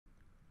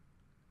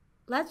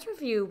Let's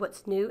review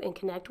what's new in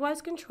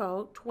ConnectWise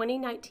Control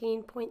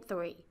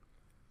 2019.3.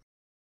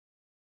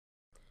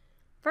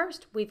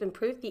 First, we've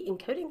improved the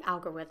encoding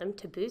algorithm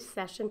to boost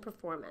session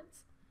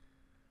performance.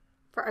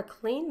 For a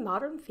clean,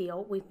 modern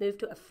feel, we've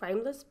moved to a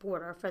frameless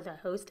border for the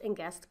host and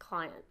guest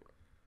client.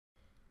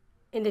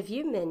 In the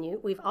View menu,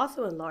 we've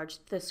also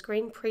enlarged the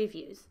screen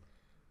previews.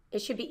 It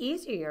should be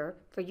easier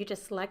for you to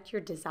select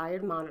your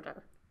desired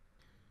monitor.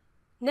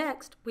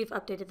 Next, we've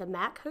updated the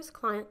Mac host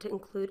client to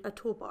include a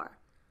toolbar.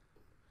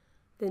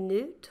 The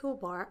new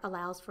toolbar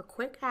allows for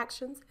quick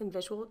actions and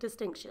visual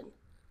distinction.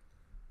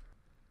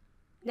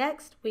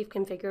 Next, we've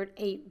configured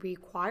a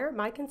Require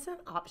My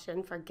Consent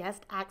option for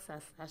guest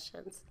access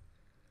sessions.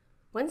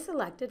 When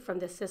selected from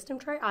the system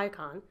tray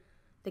icon,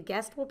 the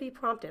guest will be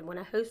prompted when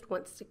a host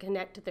wants to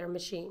connect to their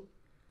machine.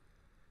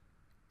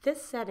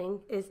 This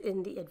setting is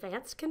in the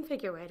Advanced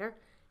Configurator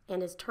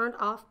and is turned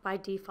off by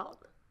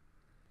default.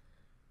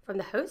 From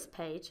the host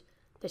page,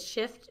 the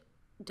Shift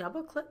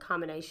double-click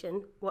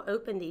combination will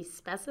open the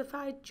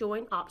Specified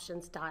Join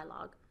Options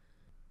dialog.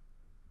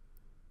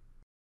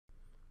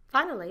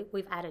 Finally,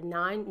 we've added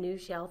 9 new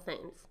shell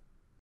themes.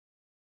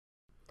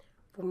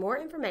 For more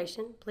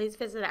information, please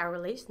visit our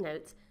release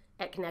notes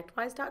at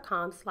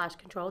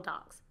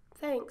connectwise.com/controldocs.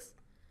 Thanks.